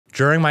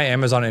During my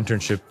Amazon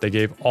internship, they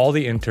gave all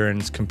the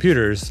interns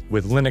computers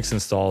with Linux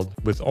installed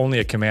with only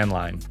a command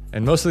line.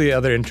 And most of the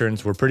other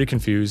interns were pretty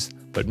confused,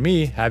 but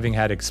me, having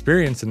had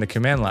experience in the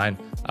command line,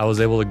 I was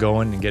able to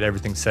go in and get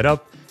everything set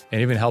up and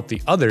even help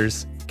the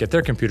others get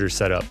their computers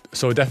set up.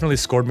 So it definitely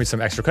scored me some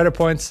extra credit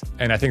points,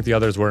 and I think the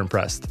others were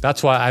impressed.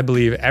 That's why I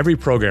believe every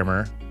good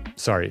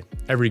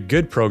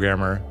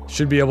programmer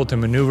should be able to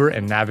maneuver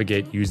and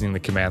navigate using the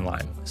command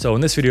line. So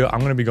in this video, I'm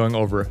gonna be going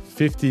over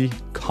 50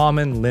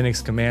 common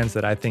Linux commands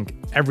that I think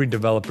every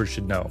developer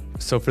should know.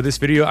 So for this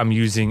video, I'm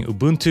using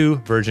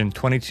Ubuntu version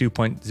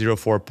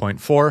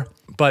 22.04.4,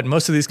 but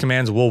most of these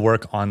commands will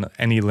work on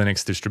any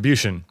Linux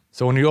distribution.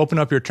 So when you open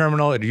up your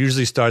terminal, it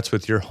usually starts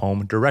with your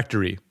home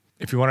directory.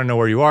 If you wanna know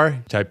where you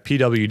are, type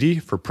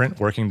pwd for print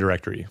working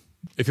directory.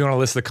 If you wanna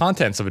list the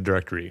contents of a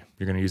directory,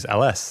 you're gonna use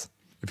ls.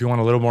 If you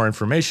want a little more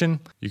information,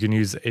 you can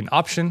use an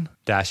option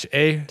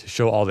 -a to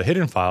show all the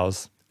hidden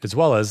files, as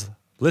well as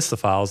list the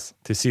files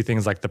to see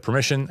things like the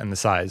permission and the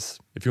size.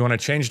 If you want to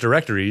change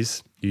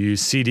directories, you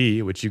use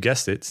cd, which you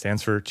guessed it,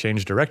 stands for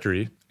change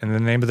directory, and the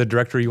name of the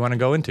directory you want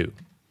to go into.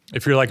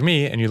 If you're like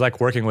me and you like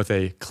working with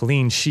a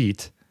clean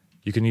sheet,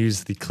 you can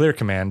use the clear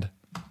command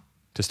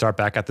to start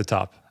back at the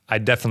top. I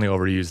definitely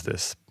overuse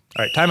this.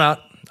 All right, timeout.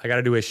 I got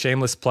to do a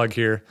shameless plug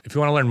here. If you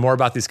want to learn more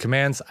about these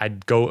commands,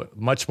 I'd go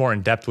much more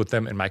in depth with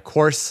them in my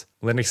course,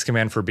 Linux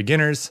Command for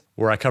Beginners,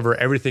 where I cover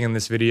everything in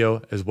this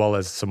video as well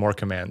as some more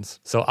commands.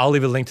 So I'll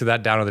leave a link to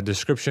that down in the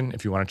description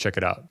if you want to check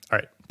it out. All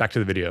right, back to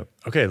the video.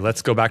 Okay,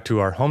 let's go back to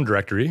our home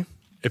directory.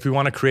 If we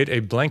want to create a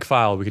blank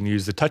file, we can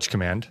use the touch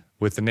command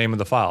with the name of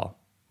the file.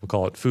 We'll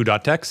call it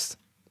foo.txt.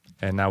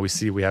 And now we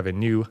see we have a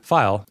new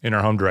file in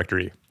our home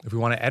directory. If we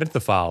want to edit the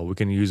file, we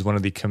can use one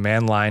of the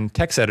command line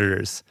text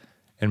editors.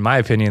 In my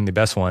opinion, the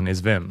best one is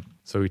Vim.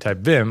 So we type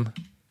Vim,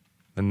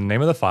 then the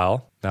name of the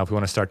file. Now, if we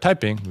want to start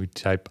typing, we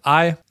type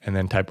I, and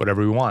then type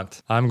whatever we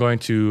want. I'm going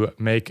to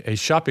make a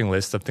shopping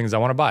list of things I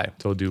want to buy.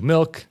 So we'll do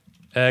milk,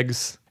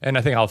 eggs, and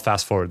I think I'll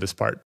fast forward this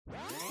part.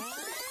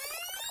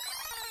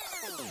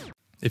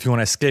 If you want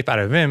to escape out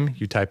of Vim,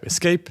 you type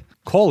escape,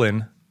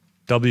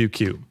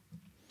 :WQ.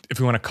 If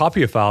we want to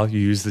copy a file, you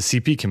use the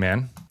cp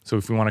command. So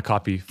if we want to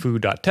copy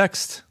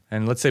foo.txt,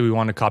 and let's say we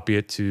want to copy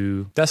it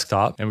to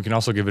desktop, and we can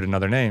also give it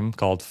another name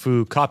called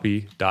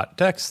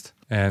foo_copy.txt.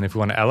 And if we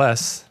want to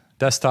ls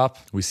desktop,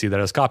 we see that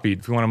it's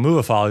copied. If we want to move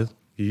a file,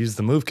 you use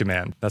the move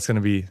command. That's going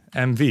to be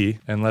mv,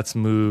 and let's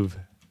move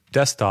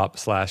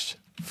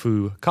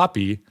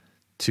desktop/foo_copy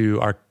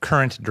to our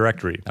current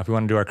directory. Now, if we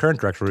want to do our current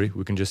directory,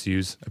 we can just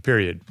use a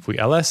period. If we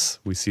ls,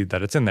 we see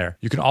that it's in there.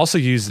 You can also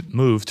use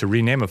move to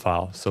rename a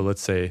file. So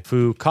let's say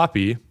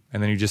foo_copy,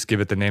 and then you just give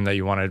it the name that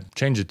you want to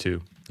change it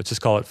to. Let's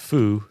just call it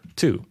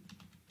foo2.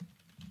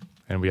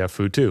 And we have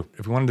foo2.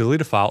 If we want to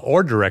delete a file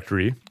or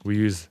directory, we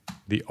use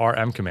the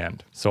rm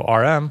command. So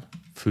rm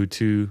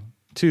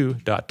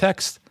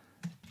foo22.txt,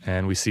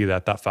 and we see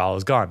that that file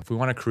is gone. If we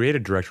want to create a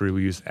directory,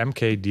 we use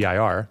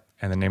mkdir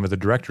and the name of the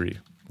directory.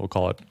 We'll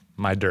call it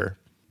mydir.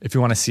 If you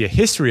want to see a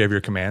history of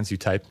your commands, you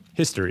type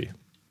history,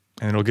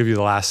 and it'll give you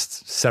the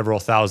last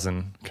several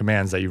thousand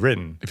commands that you've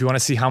written. If you want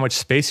to see how much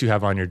space you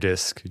have on your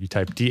disk, you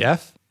type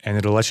df, and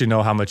it'll let you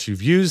know how much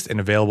you've used and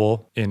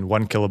available in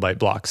 1 kilobyte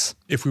blocks.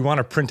 If we want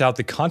to print out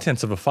the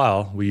contents of a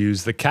file, we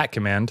use the cat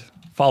command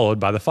followed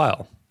by the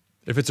file.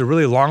 If it's a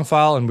really long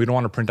file and we don't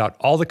want to print out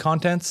all the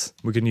contents,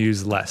 we can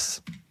use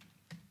less.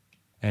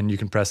 And you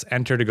can press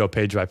enter to go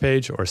page by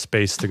page or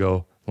space to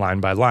go line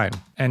by line.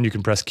 And you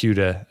can press Q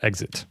to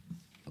exit.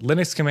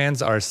 Linux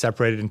commands are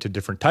separated into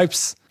different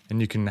types,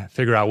 and you can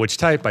figure out which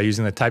type by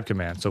using the type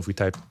command. So if we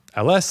type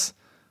ls,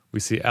 we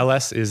see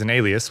ls is an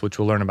alias, which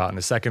we'll learn about in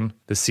a second.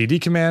 The cd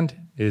command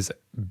is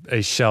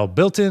a shell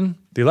built-in.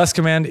 The ls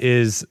command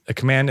is a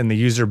command in the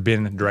user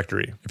bin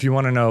directory. If you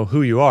want to know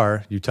who you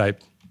are, you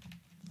type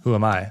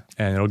whoami,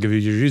 and it'll give you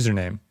your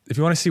username. If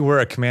you want to see where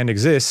a command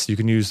exists, you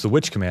can use the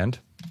which command.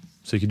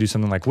 So you can do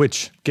something like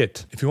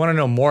wget. If you want to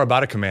know more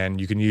about a command,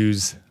 you can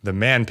use the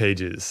man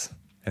pages.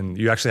 And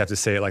you actually have to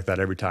say it like that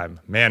every time,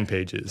 man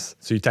pages.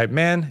 So you type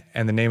man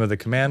and the name of the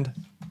command,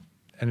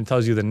 and it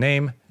tells you the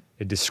name,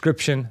 a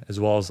description, as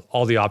well as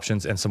all the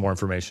options and some more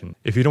information.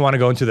 If you don't want to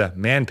go into the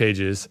man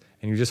pages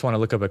and you just want to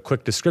look up a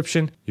quick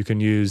description, you can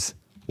use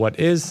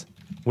whatis,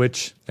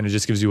 which, and it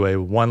just gives you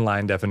a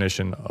one-line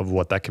definition of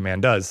what that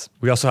command does.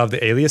 We also have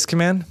the alias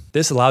command.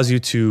 This allows you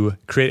to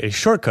create a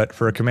shortcut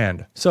for a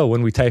command. So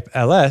when we type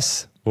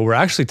ls, what we're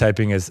actually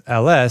typing is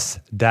ls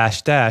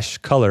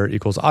 -- color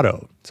equals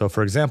auto. So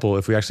for example,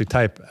 if we actually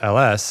type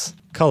ls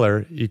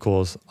color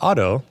equals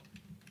auto,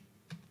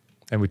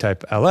 and we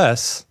type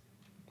ls,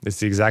 it's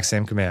the exact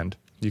same command.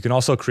 You can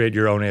also create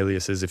your own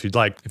aliases if you'd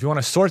like. If you want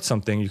to sort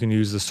something, you can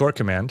use the sort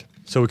command.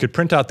 So we could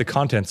print out the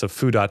contents of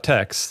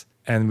foo.txt,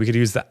 and we could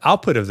use the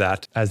output of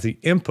that as the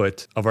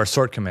input of our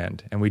sort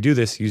command. And we do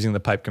this using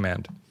the pipe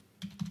command.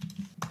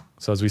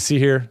 So as we see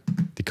here,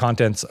 the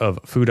contents of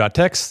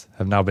foo.txt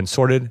have now been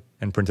sorted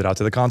and printed out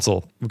to the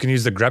console. We can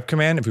use the grep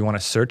command if we want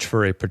to search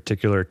for a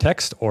particular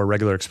text or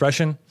regular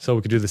expression. So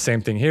we could do the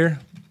same thing here,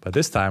 but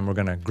this time we're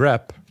going to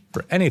grep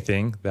for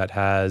anything that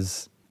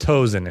has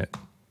toes in it.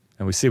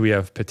 And we see we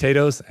have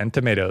potatoes and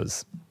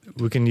tomatoes.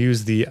 We can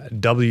use the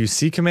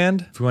wc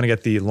command if we want to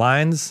get the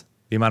lines,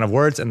 the amount of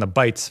words, and the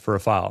bytes for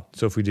a file.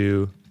 So if we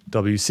do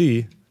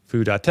wc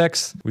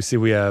foo.text, we see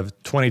we have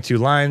 22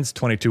 lines,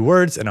 22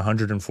 words, and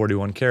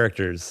 141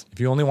 characters. If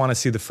you only want to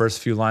see the first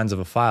few lines of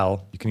a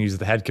file, you can use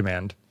the head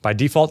command. By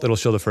default, it'll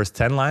show the first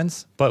 10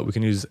 lines, but we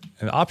can use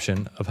an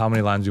option of how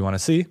many lines we want to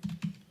see.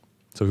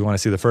 So if we want to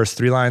see the first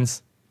 3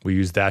 lines, we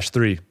use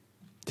 -3.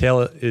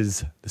 Tail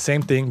is the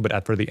same thing,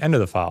 but for the end of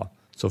the file.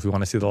 So if we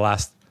want to see the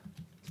last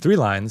 3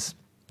 lines,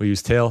 we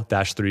use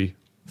tail-3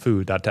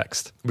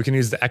 foo.text. We can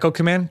use the echo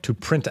command to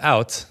print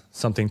out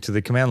something to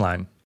the command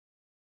line.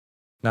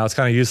 Now it's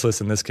kind of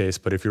useless in this case,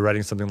 but if you're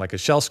writing something like a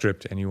shell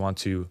script and you want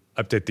to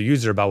update the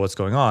user about what's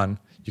going on,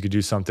 you could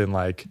do something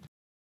like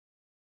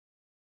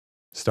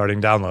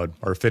starting download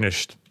or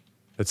finished,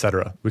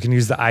 etc. We can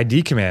use the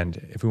ID command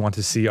if we want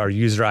to see our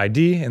user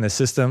ID in the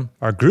system,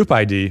 our group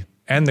ID,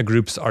 and the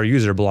groups our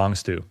user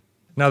belongs to.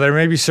 Now there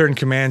may be certain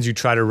commands you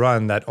try to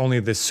run that only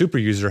the super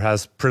user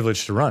has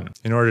privilege to run.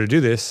 In order to do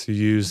this, you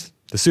use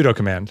the sudo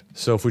command.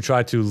 So if we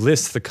try to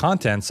list the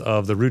contents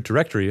of the root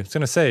directory, it's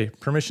going to say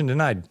permission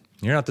denied.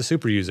 You're not the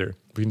super user.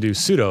 We can do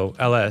sudo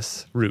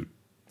ls root,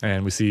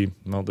 and we see,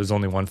 well, there's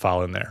only one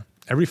file in there.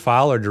 Every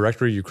file or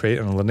directory you create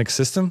on a Linux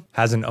system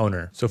has an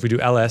owner. So if we do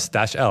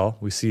ls-l,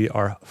 we see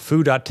our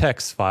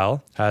foo.text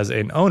file has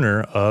an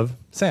owner of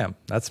Sam.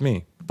 That's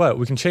me. But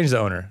we can change the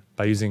owner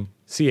by using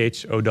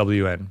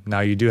chown.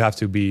 Now you do have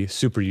to be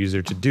super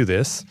user to do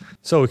this.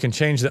 So we can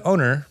change the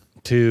owner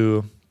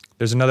to,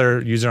 there's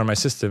another user on my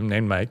system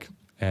named Mike,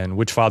 and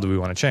which file do we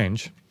want to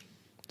change?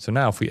 So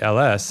now if we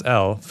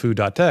ls-l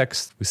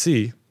foo.text, we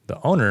see the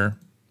owner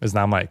is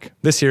now Mike.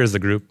 This here is the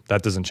group,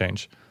 that doesn't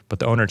change, but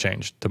the owner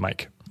changed to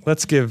Mike.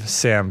 Let's give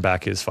Sam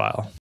back his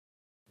file.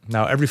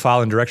 Now every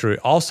file and directory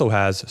also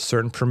has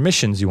certain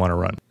permissions you want to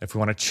run. If we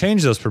want to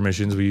change those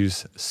permissions, we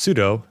use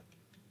sudo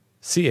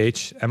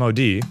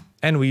chmod,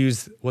 and we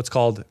use what's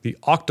called the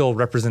octal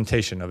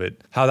representation of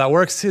it. How that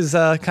works is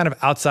kind of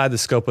outside the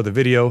scope of the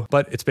video,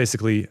 but it's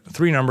basically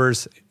 3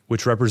 numbers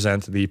which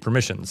represent the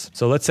permissions.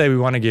 So let's say we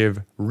want to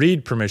give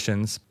read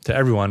permissions to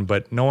everyone,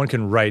 but no one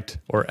can write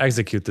or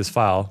execute this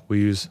file. We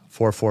use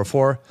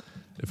 444.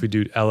 If we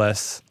do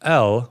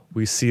ls-l,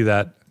 we see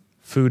that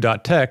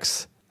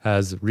foo.text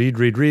has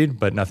read,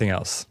 but nothing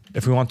else.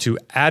 If we want to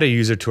add a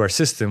user to our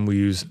system, we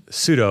use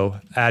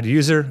sudo add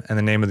user and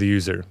the name of the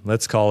user.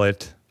 Let's call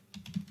it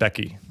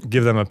Becky.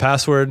 Give them a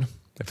password.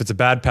 If it's a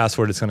bad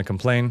password, it's going to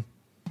complain.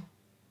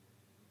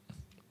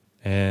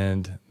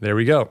 And there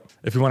we go.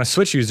 If we want to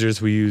switch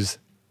users, we use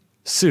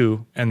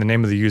su and the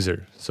name of the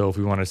user. So if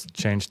we want to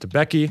change to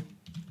Becky,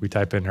 we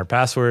type in her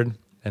password.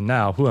 And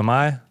now, who am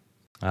I?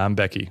 I'm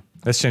Becky.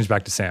 Let's change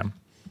back to Sam.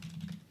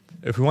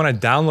 If we want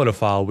to download a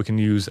file, we can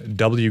use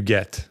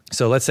wget.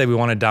 So let's say we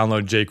want to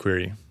download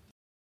jQuery.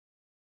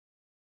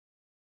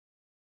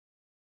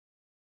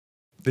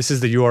 This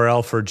is the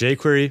URL for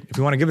jQuery. If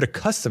we want to give it a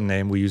custom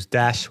name, we use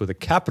dash with a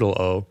capital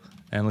O,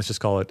 and let's just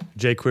call it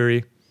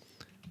jQuery.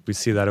 We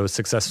see that it was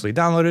successfully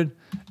downloaded.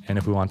 And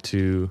if we want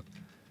to,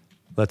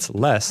 let's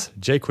less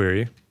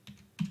jQuery,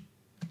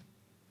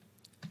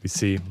 we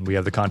see we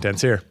have the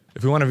contents here.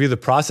 If we want to view the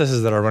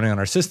processes that are running on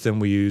our system,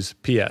 we use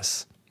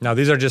ps. Now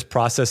these are just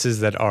processes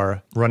that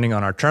are running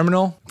on our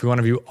terminal. If we want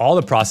to view all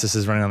the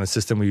processes running on the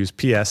system, we use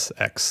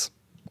psx.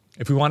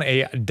 If we want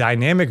a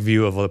dynamic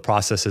view of all the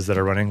processes that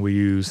are running, we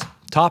use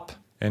top.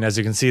 And as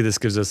you can see, this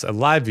gives us a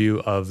live view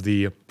of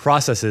the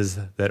processes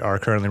that are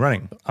currently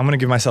running. I'm going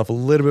to give myself a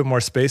little bit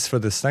more space for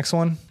this next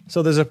one.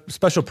 So there's a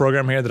special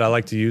program here that I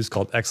like to use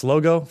called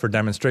xlogo for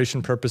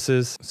demonstration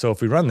purposes. So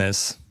if we run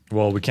this,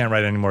 well, we can't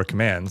write any more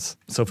commands.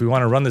 So if we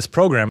want to run this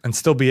program and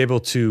still be able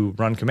to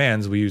run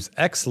commands, we use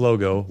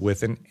xlogo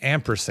with an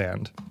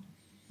ampersand.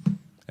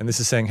 And this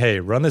is saying,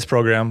 hey, run this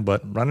program,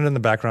 but run it in the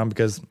background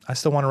because I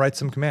still want to write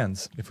some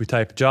commands. If we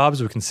type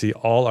jobs, we can see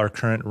all our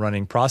current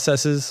running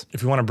processes.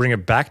 If you want to bring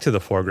it back to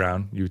the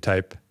foreground, you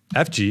type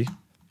fg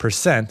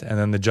 % and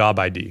then the job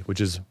ID,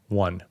 which is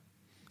 1.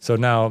 So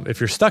now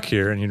if you're stuck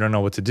here and you don't know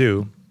what to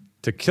do,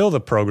 to kill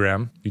the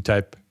program, you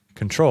type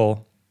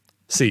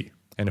Control-C.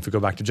 And if we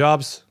go back to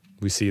jobs,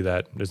 we see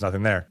that there's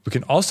nothing there. We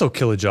can also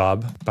kill a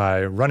job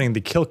by running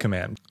the kill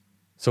command.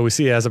 So we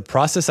see it has a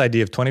process ID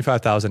of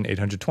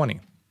 25,820.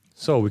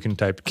 So we can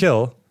type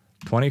kill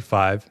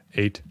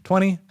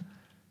 25,820.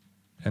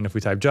 And if we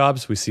type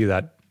jobs, we see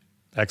that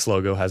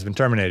xlogo has been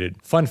terminated.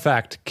 Fun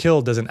fact,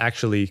 kill doesn't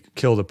actually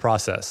kill the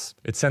process.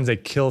 It sends a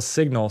kill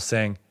signal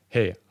saying,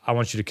 hey, I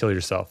want you to kill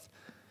yourself.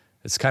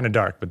 It's kind of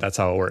dark, but that's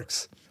how it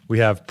works. We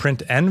have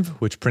printenv,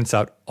 which prints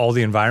out all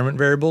the environment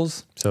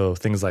variables. So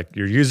things like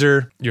your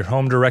user, your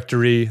home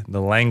directory, the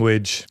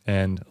language,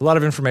 and a lot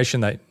of information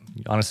that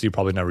honestly you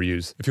probably never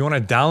use. If you want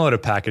to download a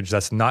package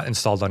that's not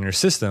installed on your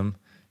system,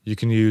 you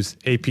can use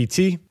apt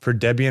for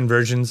Debian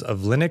versions of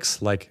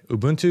Linux like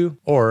Ubuntu,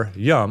 or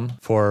yum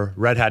for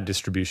Red Hat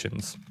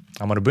distributions.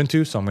 I'm on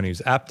Ubuntu, so I'm going to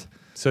use apt.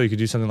 So you could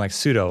do something like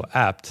sudo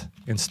apt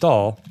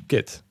install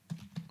git.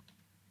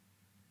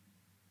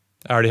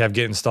 I already have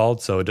git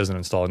installed, so it doesn't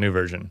install a new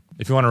version.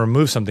 If you want to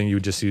remove something, you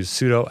would just use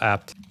sudo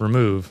apt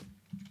remove,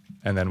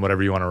 and then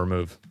whatever you want to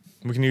remove.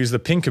 We can use the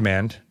ping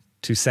command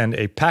to send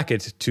a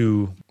packet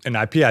to an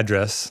IP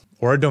address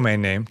or a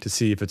domain name to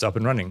see if it's up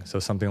and running. So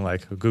something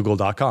like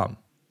google.com.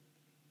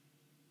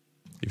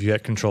 If you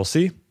hit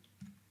Control-C,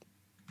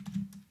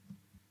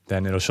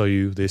 then it'll show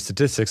you the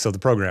statistics of the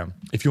program.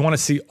 If you want to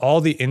see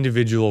all the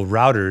individual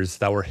routers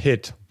that were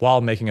hit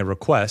while making a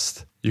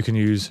request, you can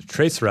use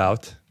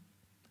traceroute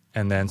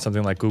and then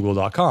something like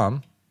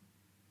google.com.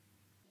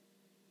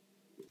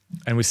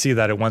 And we see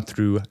that it went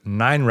through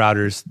 9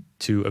 routers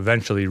to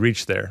eventually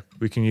reach there.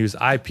 We can use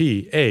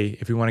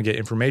IPA if we want to get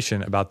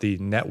information about the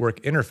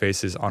network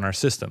interfaces on our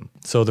system.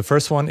 So the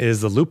first one is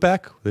the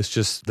loopback. This is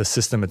just the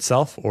system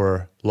itself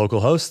or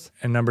localhost.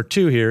 And number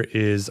 2 here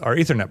is our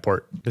Ethernet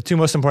port. The 2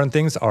 most important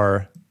things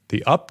are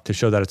the up to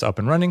show that it's up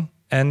and running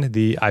and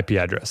the IP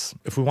address.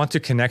 If we want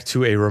to connect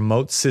to a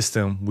remote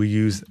system, we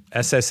use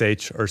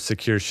SSH or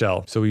secure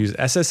shell. So we use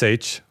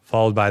SSH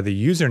followed by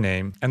the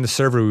username and the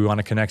server we want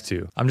to connect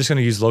to. I'm just going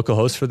to use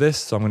localhost for this.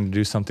 So I'm going to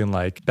do something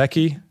like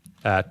Becky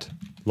at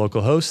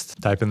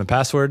localhost, type in the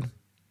password.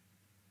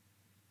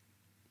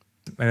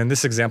 And in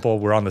this example,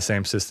 we're on the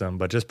same system,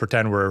 but just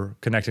pretend we're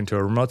connecting to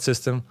a remote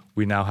system.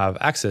 We now have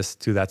access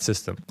to that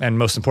system. And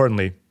most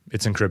importantly,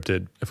 it's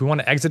encrypted. If we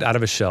want to exit out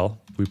of a shell,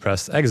 we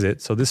press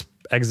exit. So this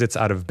exits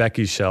out of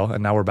Becky's shell,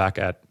 and now we're back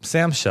at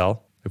Sam's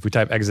shell. If we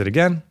type exit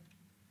again,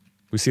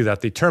 we see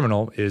that the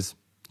terminal is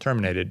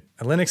terminated.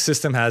 A Linux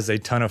system has a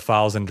ton of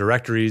files and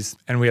directories,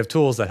 and we have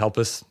tools that help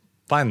us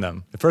find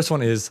them. The first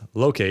one is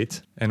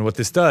locate, and what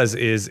this does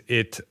is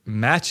it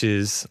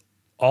matches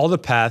all the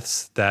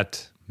paths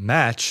that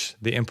match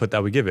the input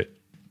that we give it.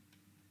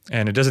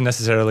 And it doesn't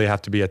necessarily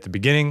have to be at the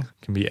beginning.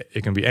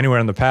 It can be anywhere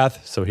in the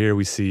path. So here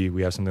we see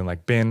we have something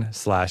like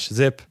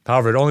bin/zip.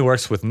 However, it only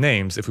works with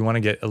names. If we want to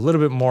get a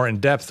little bit more in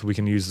depth, we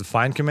can use the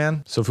find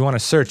command. So if we want to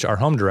search our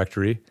home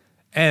directory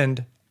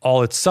and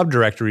all its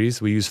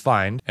subdirectories, we use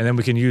find, and then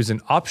we can use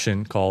an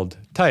option called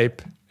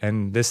type.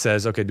 And this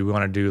says, okay, do we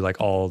want to do like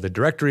all the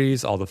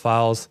directories, all the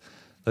files?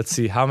 Let's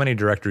see how many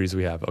directories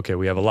we have. Okay,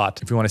 we have a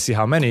lot. If we want to see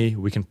how many,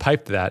 we can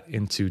pipe that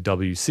into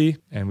WC,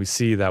 and we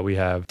see that we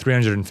have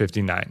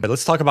 359. But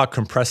let's talk about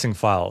compressing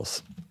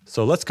files.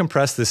 So let's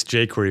compress this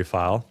jQuery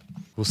file.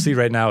 We'll see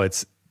right now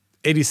it's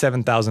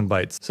 87,000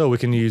 bytes. So we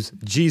can use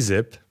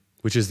gzip,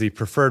 which is the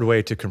preferred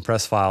way to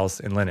compress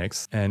files in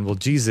Linux, and we'll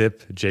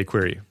gzip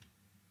jQuery.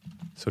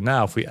 So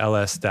now if we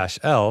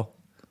ls-l,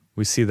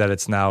 we see that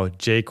it's now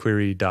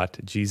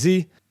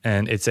jQuery.gz,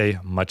 and it's a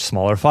much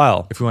smaller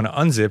file. If we want to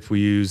unzip,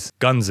 we use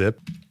gunzip,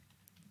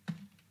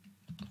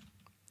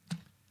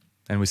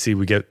 and we see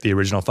we get the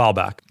original file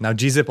back. Now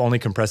gzip only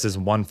compresses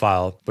one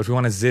file, but if we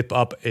want to zip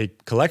up a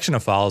collection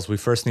of files, we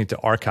first need to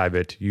archive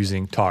it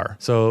using tar.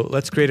 So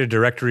let's create a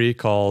directory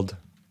called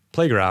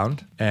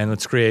playground, and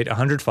let's create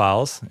 100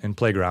 files in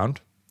playground.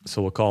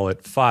 So we'll call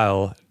it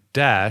file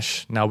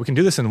dash. Now we can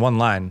do this in one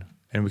line,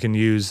 and we can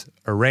use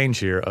a range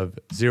here of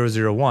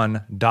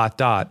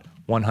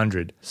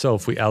 001.100. So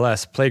if we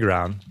ls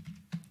playground,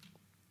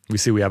 we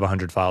see we have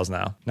 100 files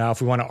now. Now,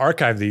 if we want to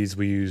archive these,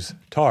 we use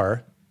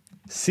tar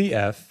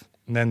cf,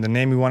 and then the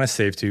name we want to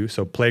save to,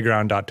 so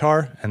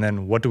playground.tar, and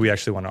then what do we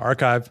actually want to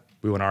archive?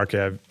 We want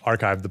to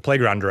archive the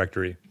playground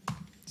directory.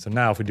 So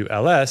now if we do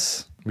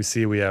ls, we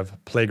see we have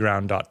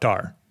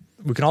playground.tar.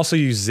 We can also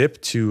use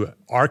zip to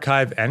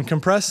archive and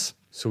compress.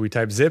 So we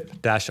type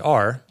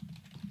zip-r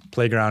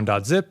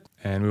playground.zip,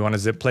 and we want to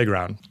zip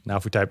playground. Now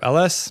if we type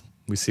ls,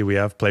 we see we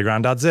have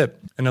playground.zip.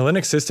 In a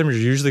Linux system, you're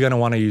usually going to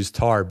want to use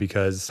tar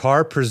because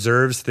tar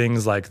preserves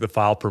things like the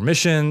file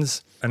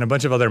permissions and a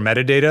bunch of other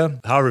metadata.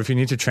 However, if you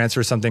need to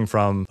transfer something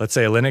from, let's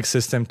say, a Linux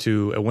system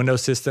to a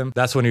Windows system,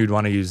 that's when you'd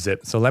want to use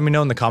zip. So let me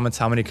know in the comments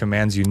how many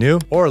commands you knew,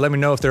 or let me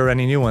know if there were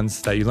any new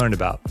ones that you learned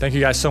about. Thank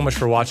you guys so much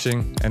for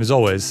watching, and as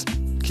always,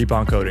 keep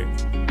on coding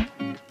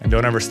and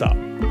don't ever stop.